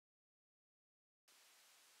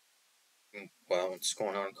Well, what's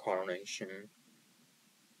going on, Cardinal Nation?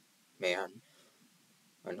 Man,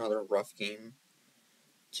 another rough game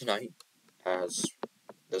tonight, as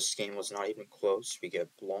this game was not even close. We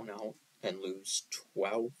get blown out and lose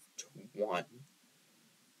 12-1.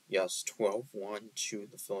 Yes, 12-1 to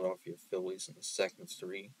the Philadelphia Phillies in the second of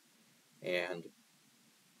three. And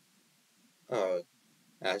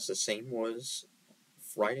as the same was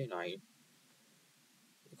Friday night,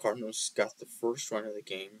 the Cardinals got the first run of the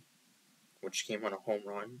game, which came on a home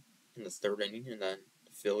run in the third inning, and then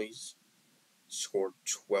the Phillies scored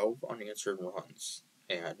 12 unanswered runs.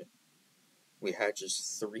 And we had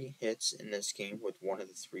just 3 hits in this game, with one of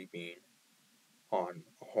the 3 being on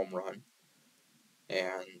a home run.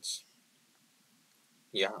 And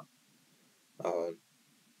yeah,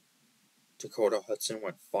 Dakota Hudson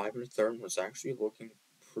went 5 1/3 and was actually looking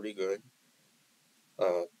pretty good.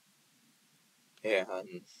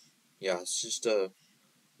 And yeah, it's just a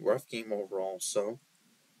rough game overall. So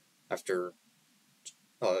after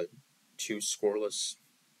 2 scoreless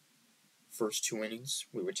first 2 innings,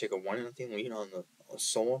 we would take a 1-0 lead on a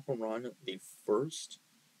solo home run, the first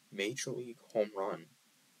Major League home run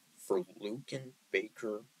for Lucan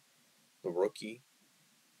Baker, the rookie.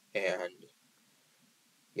 And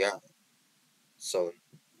yeah, so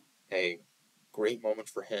a great moment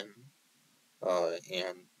for him.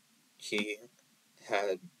 And he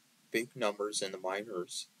had big numbers in the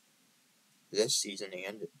minors this season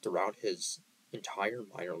and throughout his entire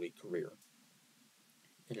minor league career.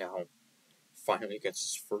 And now finally gets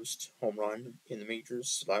his first home run in the majors,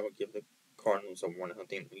 so that would give the Cardinals a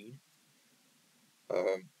 1-0 lead.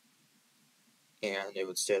 And it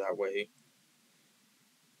would stay that way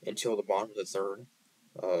until the bottom of the third,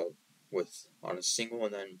 with on a single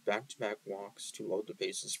and then back-to-back walks to load the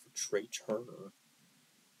bases for Trey Turner,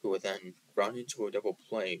 who would then run into a double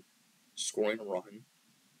play, scoring a run,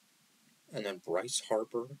 and then Bryce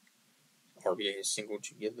Harper RBA single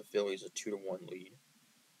to give the Phillies a 2-1 lead,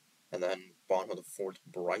 and then bottom of the fourth,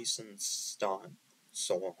 Bryson Stott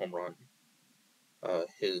solo home run,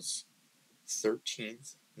 his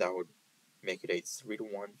 13th. That would make it a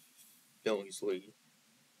 3-1 Phillies lead.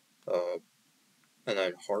 And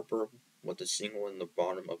then Harper with the single in the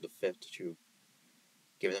bottom of the fifth to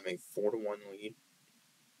give them a 4-1 lead.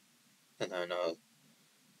 And then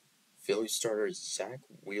Phillies starter Zach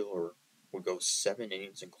Wheeler would go 7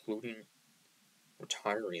 innings, including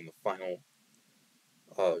retiring the final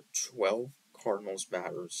 12 Cardinals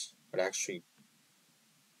batters, but actually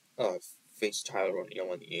faced Tyler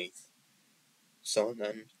O'Neill in the 8th. So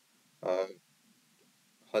then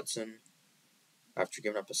Hudson, after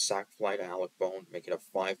giving up a sac fly to Alec Bohm to make it a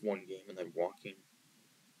 5-1 game and then walking,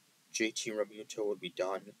 JT Realmuto would be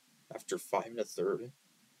done after 5 1/3.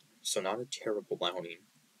 So not a terrible outing.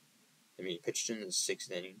 I mean, he pitched in the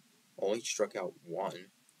 6th inning, only struck out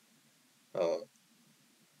 1.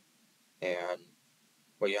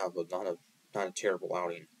 But not a terrible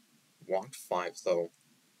outing. Walked 5 though,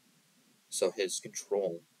 so his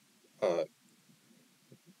control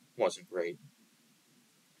wasn't great.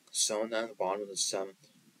 So then at the bottom of the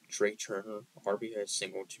 7th, Trey Turner RBI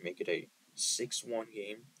single to make it a 6-1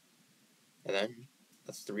 game, and then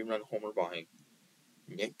a 3-run homer by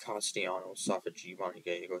Nick Castellanos off of Giovanni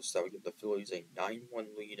Gallegos that would give the Phillies a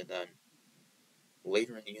 9-1 lead. And then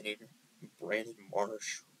later in the inning, Brandon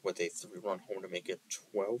Marsh with a 3-run homer to make it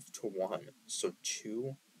 12-1. So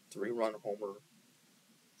 2 3-run homers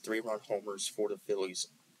for the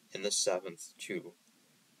Phillies in the 7th to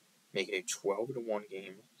make it a 12-1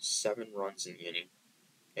 game, 7 runs in the inning.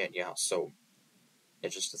 And yeah, so in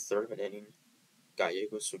just a third of an inning,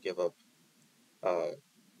 Gallegos would give up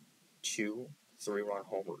 2 3-run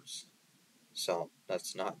homers. So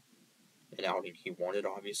that's not an outing he wanted,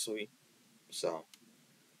 obviously. So,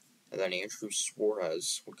 and then Andrew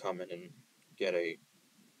Suarez would come in and get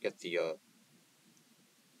the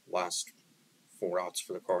last 4 outs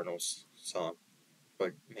for the Cardinals. So,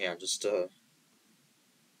 but man, just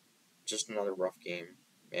another rough game.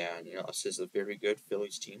 And this is a very good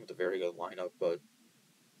Phillies team with a very good lineup, but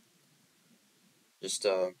just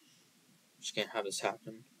can't have this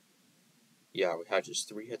happen. Yeah, we had just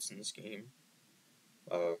 3 hits in this game,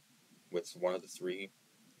 with one of the 3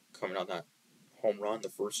 coming on that home run, the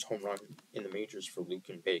first home run in the majors for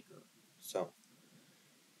Lucan Baker. So,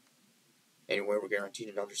 anyway, we're guaranteed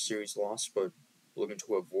another series loss, but looking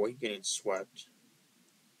to avoid getting swept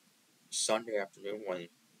Sunday afternoon when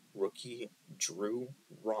rookie Drew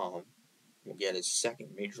Rom will get his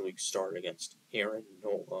 2nd Major League start against Aaron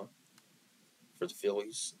Nola for the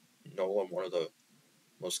Phillies. Nola, one of the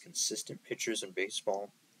most consistent pitchers in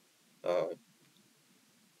baseball.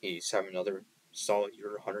 He's having another solid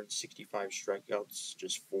year, 165 strikeouts,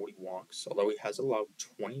 just 40 walks, although he has allowed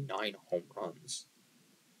 29 home runs,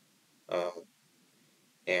 uh,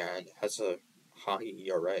 and has a high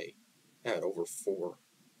ERA at over 4.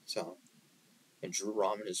 So, and Drew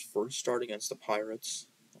Rahman, his first start against the Pirates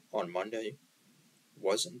on Monday,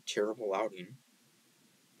 wasn't a terrible outing,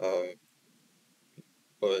 uh,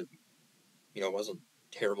 but, wasn't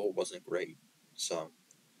terrible, wasn't great. So,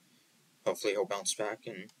 hopefully he'll bounce back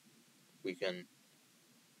and we can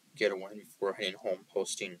get a win before heading home,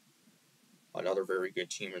 hosting another very good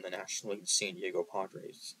team in the National League, the San Diego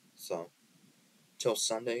Padres. So, till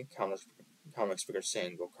Sunday, count us figure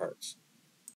saying go Cards.